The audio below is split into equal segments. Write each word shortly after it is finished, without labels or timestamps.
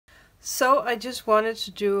So I just wanted to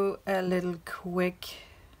do a little quick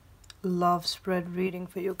love spread reading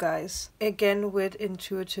for you guys. Again with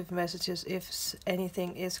intuitive messages if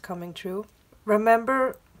anything is coming true.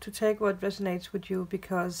 Remember to take what resonates with you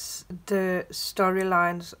because the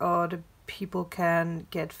storylines or the people can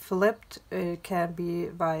get flipped. It can be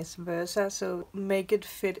vice versa. So make it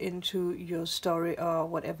fit into your story or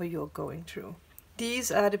whatever you're going through.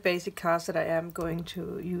 These are the basic cards that I am going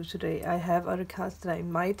to use today. I have other cards that I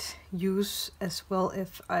might use as well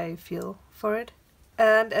if I feel for it.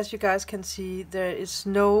 And as you guys can see, there is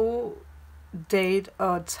no date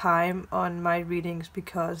or time on my readings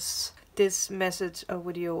because this message or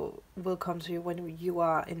video will come to you when you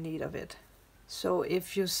are in need of it. So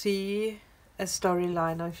if you see a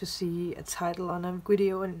storyline or if you see a title on a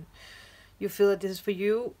video and you feel that this is for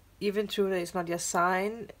you, even though it's not your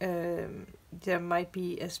sign, there might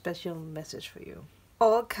be a special message for you.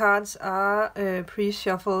 All cards are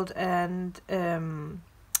pre-shuffled and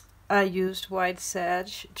I used white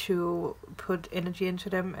sage to put energy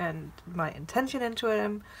into them and my intention into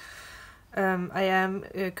them. I am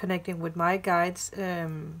connecting with my guides,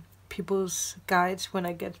 people's guides when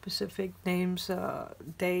I get specific names or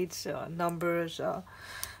dates or numbers or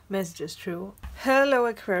messages through. Hello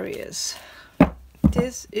Aquarius.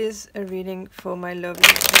 This is a reading for my lovely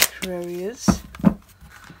Aquarius.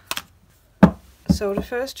 So the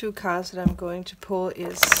first two cards that I'm going to pull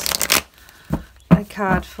is a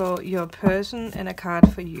card for your person and a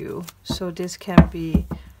card for you. So this can be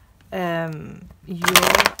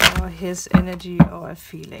your or his energy or a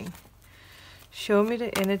feeling. Show me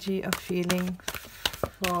the energy or feeling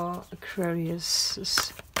for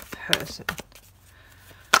Aquarius' person.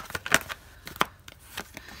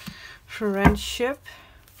 Friendship.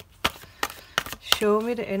 Show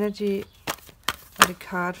me the energy of the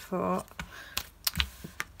card for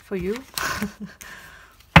you.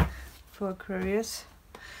 For Aquarius.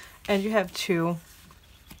 And you have two.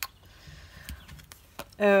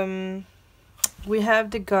 We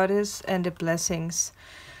have the goddess and the blessings.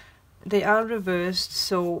 They are reversed,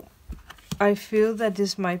 so I feel that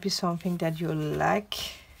this might be something that you lack.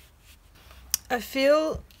 I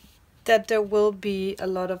feel that there will be a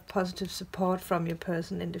lot of positive support from your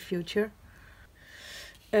person in the future.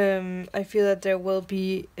 I feel that there will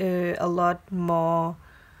be a lot more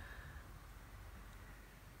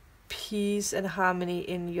peace and harmony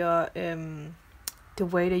in your the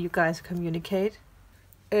way that you guys communicate.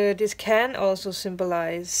 This can also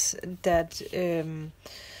symbolize that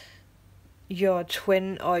your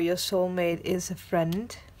twin or your soulmate is a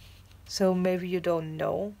friend. So maybe you don't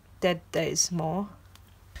know that there is more.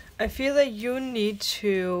 I feel that you need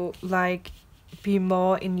to be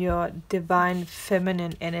more in your divine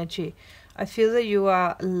feminine energy. I feel that you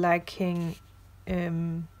are lacking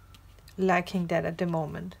that at the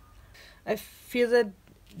moment. I feel that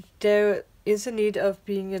there is a need of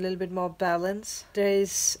being a little bit more balanced. There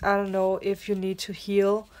is, I don't know if you need to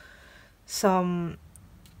heal some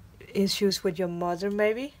issues with your mother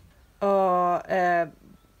maybe, or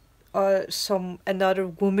another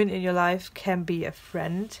woman in your life can be a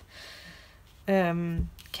friend.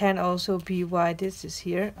 Can also be why this is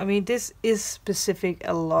here. I mean, this is specific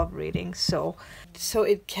a love reading, so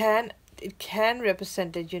it can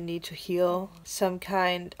represent that you need to heal some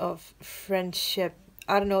kind of friendship.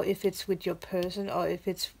 I don't know if it's with your person or if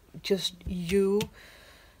it's just you,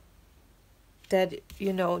 that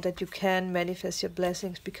you know that you can manifest your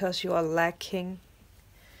blessings because you are lacking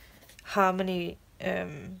harmony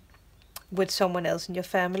with someone else in your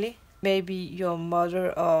family. Maybe your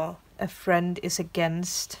mother or a friend is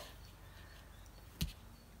against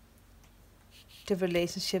the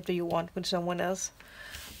relationship that you want with someone else.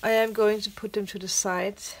 I am going to put them to the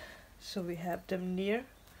side so we have them near.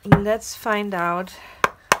 Let's find out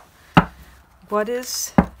what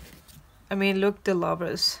is, look, the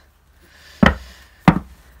Lovers.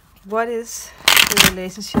 What is the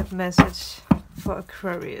relationship message for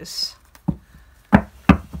Aquarius?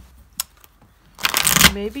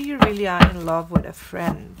 Maybe you really are in love with a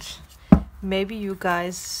friend. Maybe you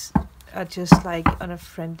guys are just on a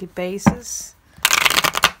friendly basis.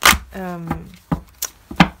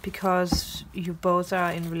 Because you both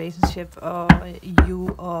are in relationship, or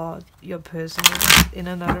you or your person is in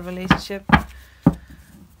another relationship.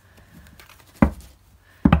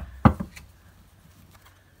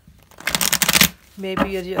 Maybe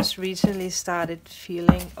you just recently started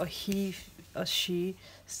feeling, or he or she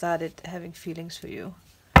started having feelings for you.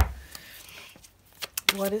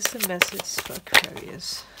 What is the message for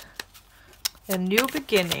Aquarius? A new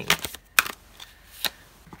beginning.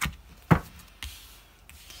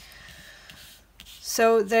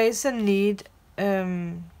 So there is a need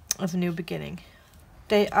of a new beginning.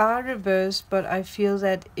 They are reversed, but I feel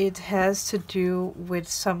that it has to do with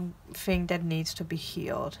something that needs to be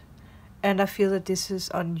healed. And I feel that this is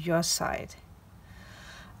on your side.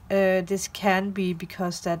 This can be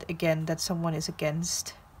because that, again, that someone is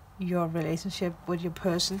against your relationship with your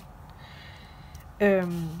person.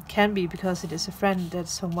 Can be because it is a friend, that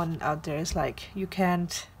someone out there is like, you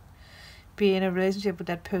can't be in a relationship with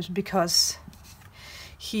that person because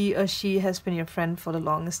he or she has been your friend for the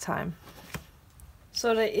longest time.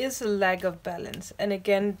 So there is a lack of balance, and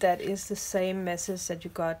again, that is the same message that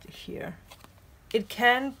you got here. It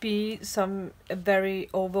can be a very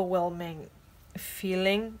overwhelming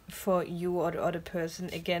feeling for you or the other person.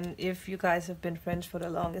 Again, if you guys have been friends for the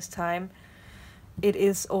longest time, it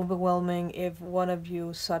is overwhelming if one of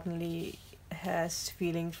you suddenly has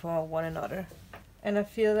feeling for one another. And I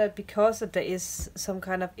feel that because that there is some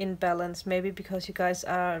kind of imbalance, maybe because you guys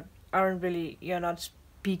aren't really, you're not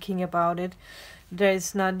speaking about it, there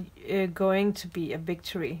is not going to be a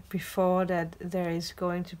victory before that. There is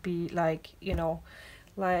going to be like, you know,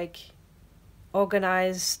 like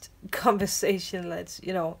organized conversation.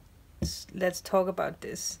 Let's talk about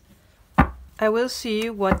this. I will see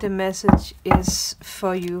what the message is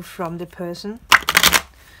for you from the person.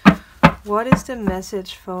 What is the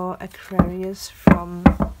message for Aquarius from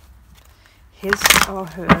his or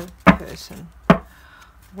her person?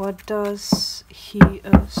 What does he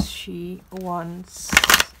or she wants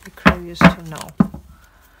Aquarius to know?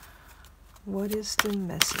 What is the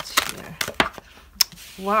message here?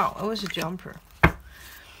 Wow, it was a jumper.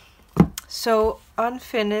 So,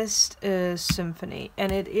 unfinished symphony,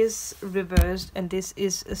 and it is reversed, and this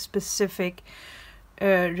is a specific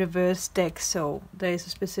reverse deck, so there is a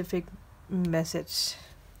specific message.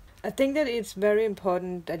 I think that it's very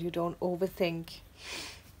important that you don't overthink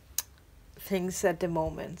things at the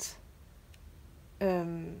moment,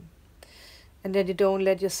 and that you don't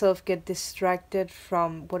let yourself get distracted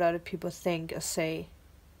from what other people think or say.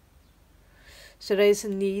 So there is a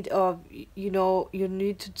need of, you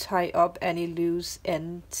need to tie up any loose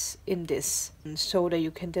ends in this, so that you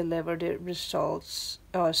can deliver the results,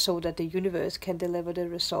 or so that the universe can deliver the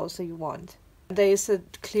results that you want. There is a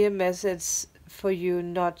clear message for you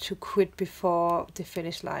not to quit before the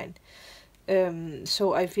finish line.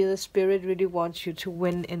 So I feel the spirit really wants you to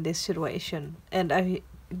win in this situation, and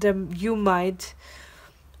you might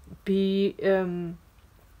be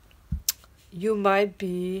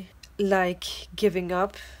like giving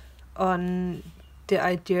up on the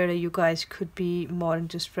idea that you guys could be more than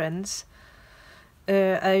just friends.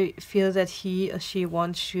 I feel that he or she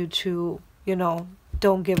wants you to,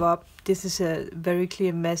 don't give up. This is a very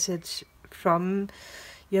clear message from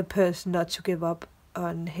your person, not to give up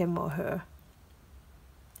on him or her.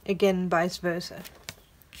 Again, vice versa.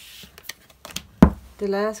 The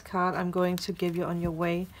last card I'm going to give you on your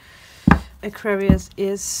way, Aquarius,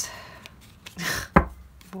 is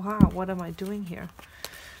wow, what am I doing here?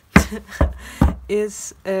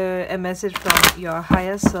 Is a message from your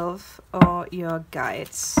higher self or your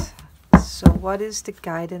guides. So what is the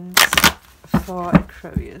guidance for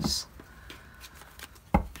Aquarius?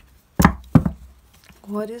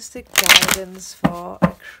 What is the guidance for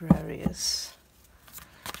Aquarius?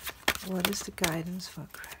 What is the guidance for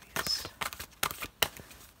Aquarius?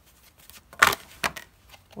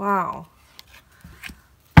 Wow.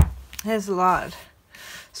 There's a lot.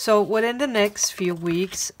 So within the next few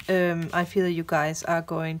weeks, I feel that you guys are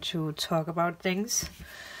going to talk about things.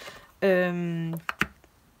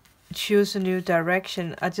 Choose a new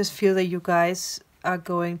direction. I just feel that you guys are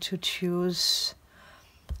going to choose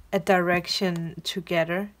a direction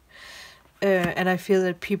together. And I feel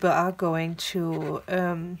that people are going to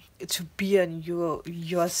be on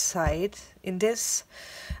your side in this.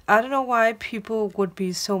 I don't know why people would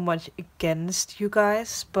be so much against you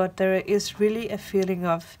guys, but there is really a feeling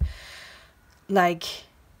of, like,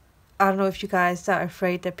 I don't know if you guys are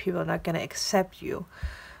afraid that people are not going to accept you.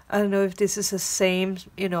 I don't know if this is the same,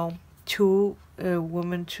 two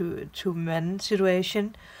women to men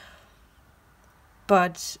situation.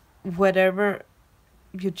 But whatever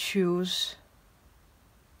you choose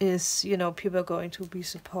is, people are going to be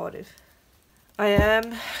supportive. I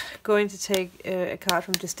am going to take a card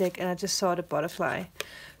from this deck, and I just saw the butterfly.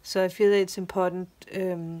 So I feel that it's important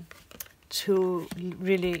to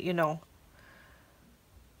really,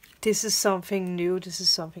 this is something new, this is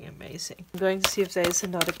something amazing. I'm going to see if there is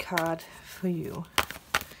another card for you.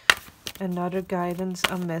 Another guidance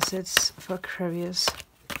or message for Aquarius.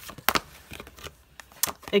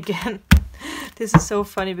 Again, this is so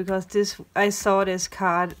funny because I saw this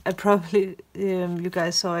card. I probably you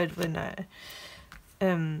guys saw it when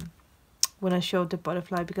when I showed the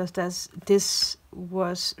butterfly, because this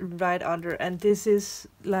was right under, and this is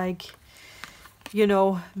like, you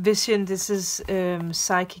know, vision. This is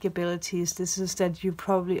psychic abilities. This is that you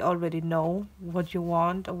probably already know what you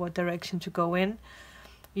want or what direction to go in.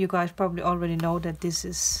 You guys probably already know that this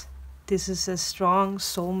is a strong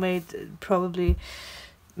soulmate, probably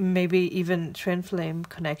maybe even twin flame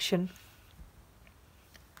connection.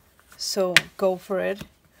 So go for it.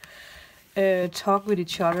 Talk with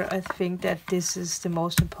each other. I think that this is the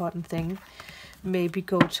most important thing. Maybe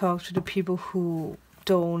go talk to the people who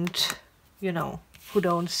don't, you know, who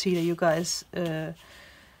don't see that you guys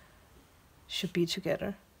should be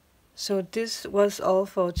together. So this was all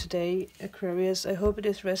for today, Aquarius. I hope it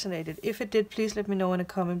has resonated. If it did, please let me know in a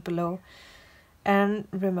comment below. And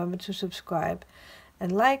remember to subscribe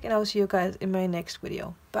and like, and I'll see you guys in my next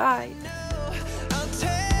video. Bye!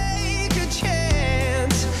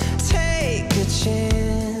 Take a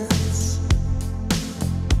chance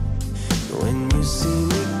when you see